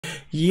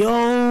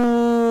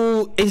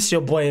Yo, it's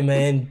your boy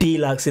man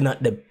DLuxx in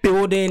at the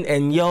building,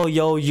 and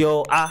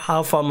yo, I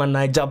have for my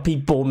Niger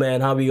people,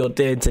 man. How are you all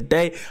doing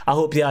today? I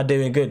hope you are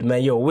doing good,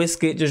 man. Yo,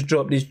 WIZKID just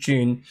dropped this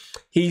tune.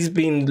 He's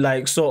been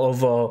like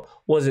sort of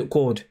what's it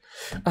called?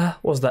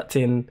 What's that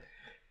thing?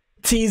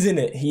 Teasing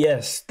it.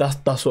 Yes,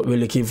 that's what we're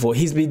looking for.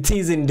 He's been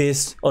teasing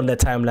this on the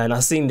timeline.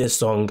 I've seen this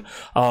song.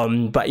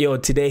 But yo,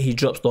 today he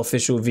drops the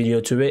official video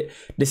to it.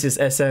 This is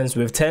Essence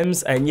with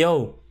TEMS, and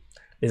yo,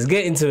 let's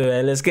get into it,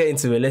 man. Let's get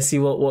into it. Let's see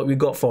what we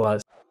got for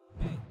us.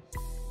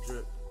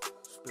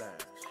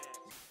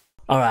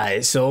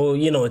 Alright, so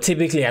you know,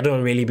 typically I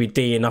don't really be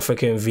doing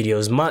African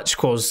videos much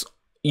because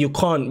you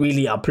can't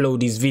really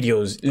upload these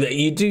videos. Like,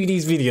 you do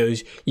these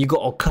videos, you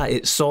gotta cut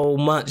it so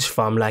much,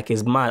 fam. Like,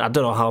 it's mad. I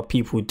don't know how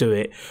people do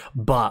it,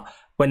 but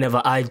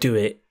whenever I do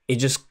it, it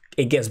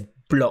gets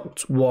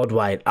blocked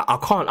worldwide. I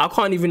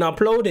can't even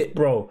upload it,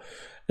 bro.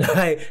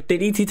 Like, they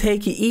need to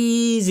take it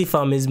easy,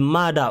 fam. It's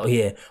mad out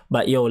here.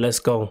 But yo, let's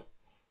go.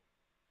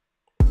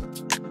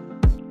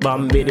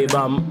 Bam biddy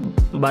bam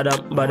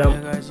badam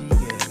badam.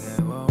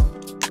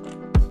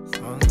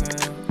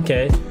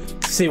 Okay.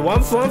 See,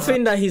 one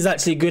thing that he's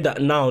actually good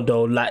at now,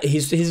 though, like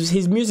his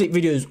music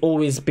videos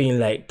always been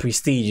like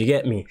prestige. You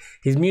get me?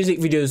 His music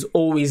videos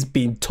always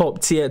been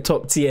top tier,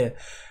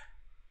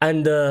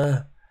 and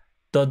the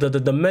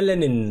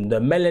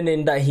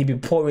melanin that he be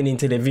pouring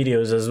into the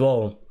videos as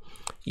well.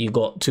 You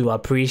got to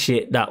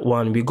appreciate that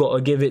one. We got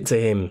to give it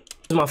to him.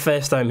 This is my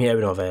first time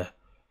hearing of her.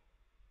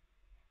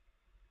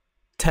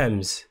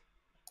 TEMS.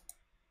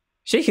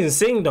 She can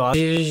sing though.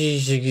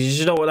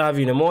 She don't want to have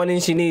you in the morning.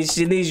 She needs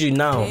you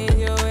now.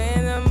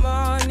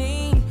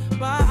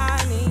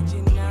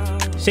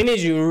 She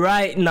needs you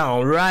right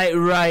now,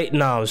 right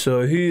now.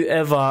 So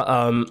whoever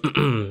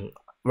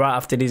right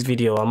after this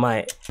video, I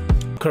might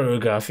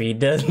choreography,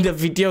 the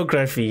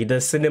videography, the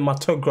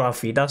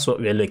cinematography. That's what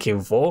we're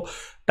looking for.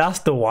 That's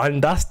the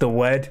one. That's the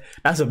word.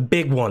 That's a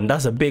big one.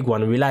 That's a big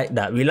one. We like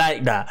that. We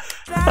like that.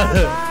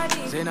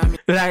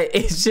 Like,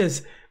 it's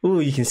just, oh,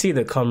 you can see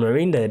the camera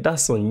in there.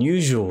 That's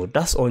unusual.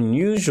 That's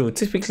unusual.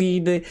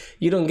 Typically,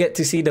 you don't get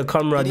to see the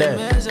camera there.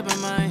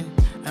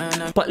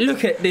 But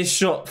look at this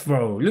shot,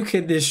 bro. Look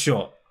at this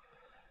shot.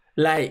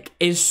 Like,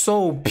 it's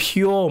so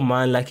pure,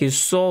 man. Like, it's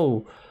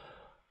so,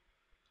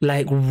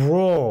 like,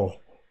 raw.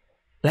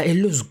 Like, it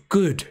looks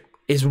good.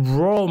 It's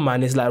raw,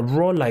 man. It's like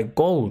raw like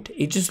gold.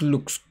 It just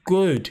looks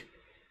good.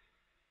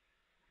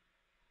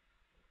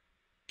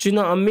 Do you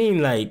know what I mean?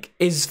 Like,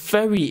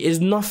 it's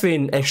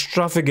nothing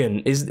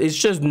extravagant. It's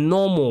just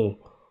normal.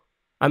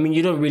 I mean,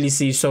 you don't really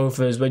see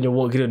sofas when you're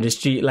walking on the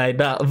street like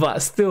that,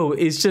 but still,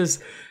 it's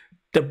just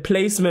the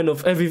placement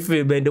of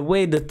everything, man. The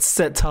way the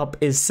setup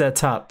is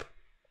set up.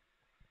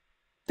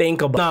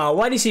 Think about. Nah,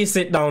 why did she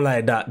sit down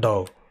like that,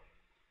 though?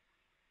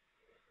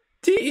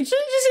 Did you see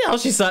how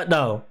she sat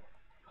down?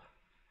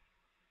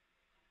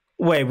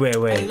 Wait.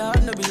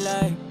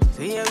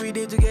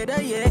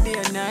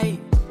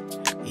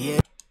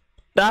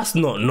 That's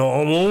not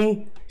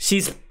normal.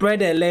 She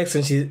spread her legs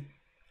and she's...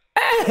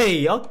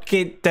 Hey,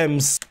 okay,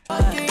 TEMS.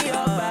 I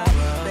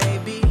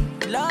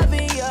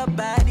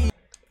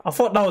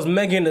thought that was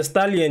Megan Thee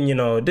Stallion, you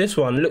know. This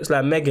one looks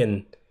like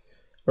Megan,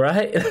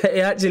 right? It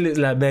actually looks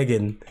like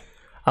Megan.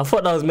 I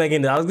thought that was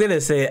Megan. I was gonna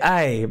say,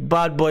 aye,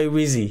 bad boy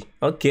Wizzy.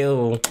 Okay,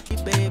 oh.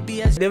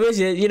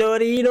 You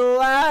know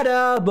what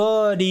a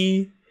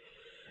body.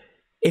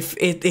 If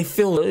it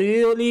feels,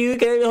 only you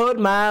can hold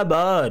my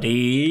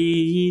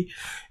body.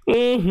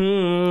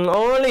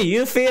 Only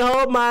you feel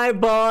hold my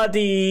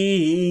body.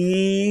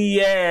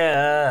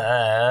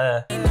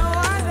 Yeah.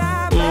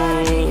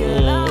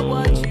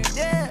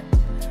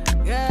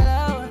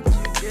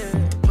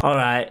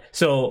 Alright,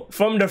 so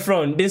from the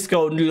front, this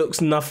girl looks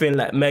nothing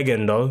like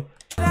Megan though.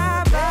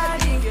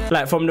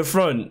 Like from the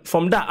front,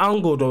 from that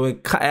angle though,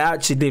 it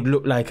actually did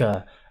look like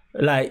her.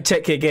 Like,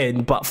 check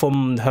again, but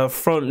from her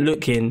front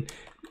looking,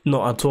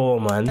 not at all,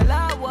 man.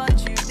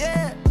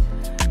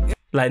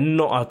 Like,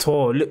 not at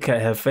all. Look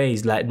at her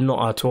face, like,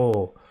 not at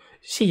all.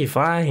 She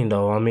fine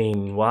though, I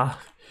mean, what?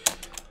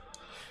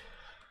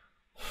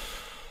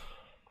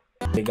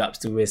 Big ups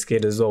to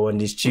WIZKID as well on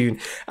this tune.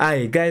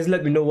 Alright, guys,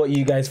 let me know what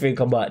you guys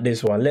think about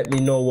this one. Let me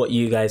know what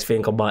you guys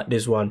think about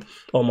this one.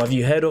 Have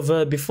you heard of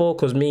her before?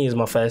 Because me is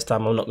my first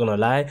time, I'm not gonna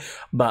lie.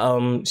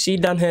 But she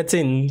done her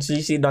thing.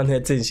 She done her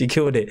thing. She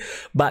killed it.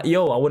 But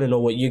yo, I want to know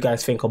what you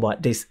guys think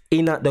about this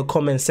in at the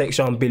comment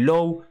section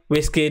below.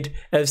 WIZKID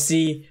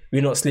FC,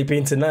 we're not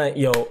sleeping tonight,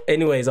 yo.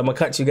 Anyways, I'm gonna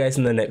catch you guys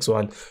in the next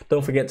one.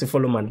 Don't forget to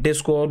follow my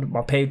Discord,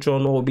 my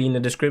Patreon, all will be in the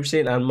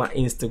description, and my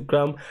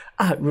Instagram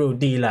at real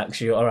DLuxx,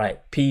 yo.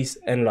 Alright, peace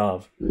and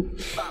love.